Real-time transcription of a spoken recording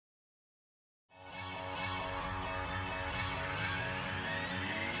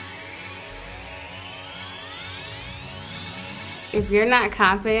If you're not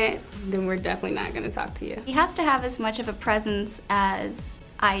confident, then we're definitely not gonna talk to you. He has to have as much of a presence as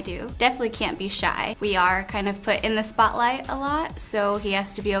I do. Definitely can't be shy. We are kind of put in the spotlight a lot, so he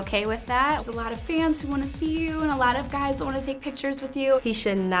has to be okay with that. There's a lot of fans who want to see you and a lot of guys that want to take pictures with you. He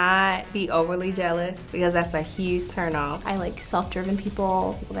should not be overly jealous because that's a huge turnoff. I like self-driven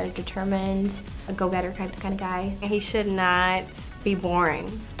people, people that are determined, a go-getter kind of guy. And he should not be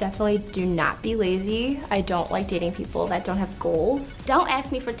boring. Definitely do not be lazy. I don't like dating people that don't have goals. Don't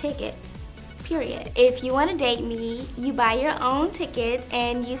ask me for tickets. Period. If you want to date me, you buy your own tickets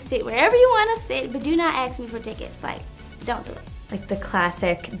and you sit wherever you want to sit, but do not ask me for tickets. Like, don't do it. Like the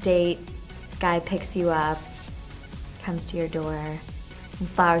classic date, guy picks you up, comes to your door, and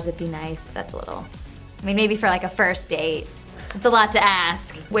flowers would be nice, but that's a little, I mean, maybe for like a first date, it's a lot to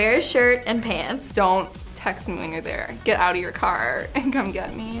ask. Wear a shirt and pants. Don't text me when you're there. Get out of your car and come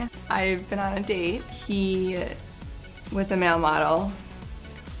get me. I've been on a date. He was a male model.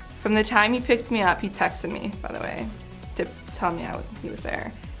 From the time he picked me up, he texted me, by the way, to tell me he was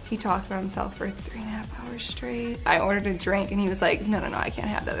there. He talked about himself for 3.5 hours straight. I ordered a drink and he was like, no, I can't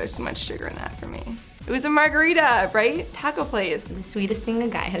have that. There's too much sugar in that for me. It was a margarita, right? Taco place. The sweetest thing a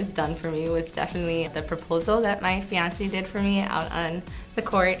guy has done for me was definitely the proposal that my fiance did for me out on the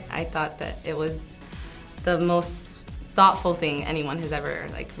court. I thought that it was the most thoughtful thing anyone has ever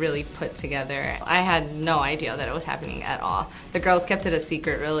really put together. I had no idea that it was happening at all. The girls kept it a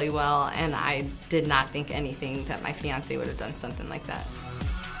secret really well, and I did not think anything that my fiance would have done something like that.